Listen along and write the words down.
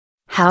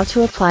How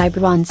to apply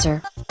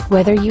bronzer.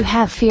 Whether you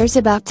have fears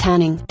about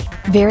tanning,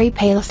 very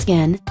pale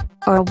skin,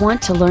 or want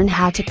to learn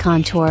how to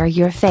contour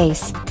your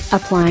face,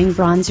 applying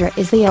bronzer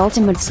is the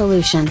ultimate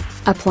solution.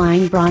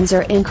 Applying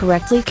bronzer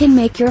incorrectly can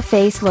make your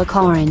face look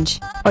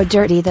orange, or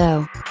dirty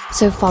though.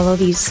 So follow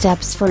these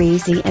steps for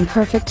easy and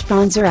perfect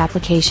bronzer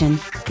application.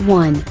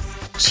 1.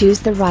 Choose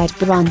the right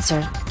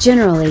bronzer.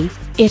 Generally,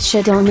 it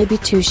should only be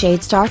 2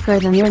 shades darker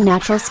than your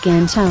natural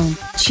skin tone.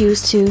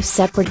 Choose 2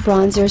 separate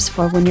bronzers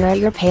for when you're at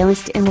your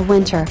palest in the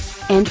winter,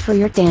 and for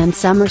your tan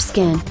summer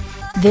skin.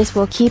 This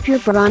will keep your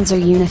bronzer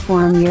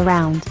uniform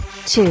year-round.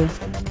 2.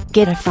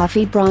 Get a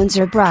fluffy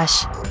bronzer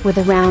brush, with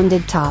a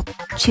rounded top.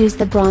 Choose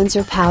the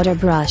bronzer powder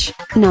brush,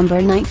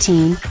 number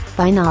 19,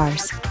 by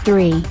NARS.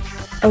 3.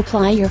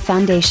 Apply your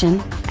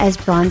foundation, as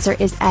bronzer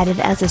is added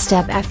as a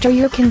step after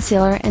your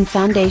concealer and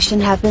foundation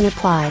have been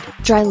applied.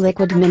 Dry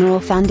liquid mineral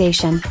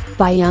foundation,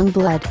 by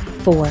Youngblood.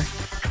 4.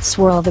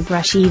 Swirl the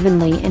brush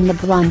evenly in the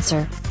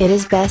bronzer. It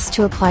is best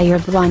to apply your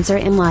bronzer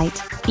in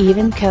light,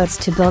 even coats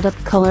to build up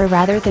color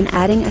rather than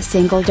adding a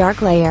single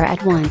dark layer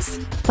at once.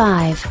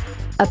 5.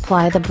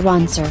 Apply the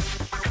bronzer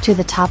to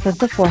the top of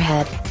the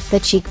forehead, the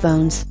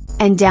cheekbones,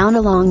 and down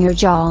along your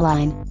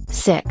jawline.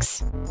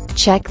 6.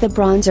 Check the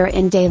bronzer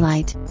in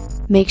daylight.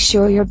 Make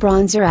sure your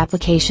bronzer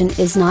application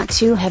is not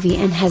too heavy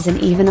and has an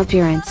even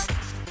appearance.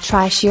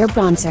 Try Sheer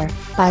Bronzer,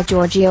 by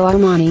Giorgio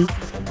Armani,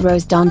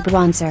 Rose Dawn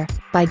Bronzer,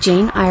 by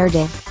Jane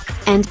Iredale,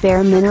 and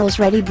Bare Minerals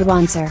Ready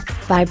Bronzer,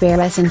 by Bare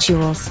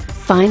Essentials.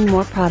 Find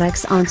more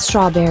products on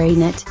Strawberry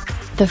Knit,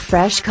 the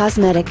fresh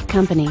cosmetic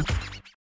company.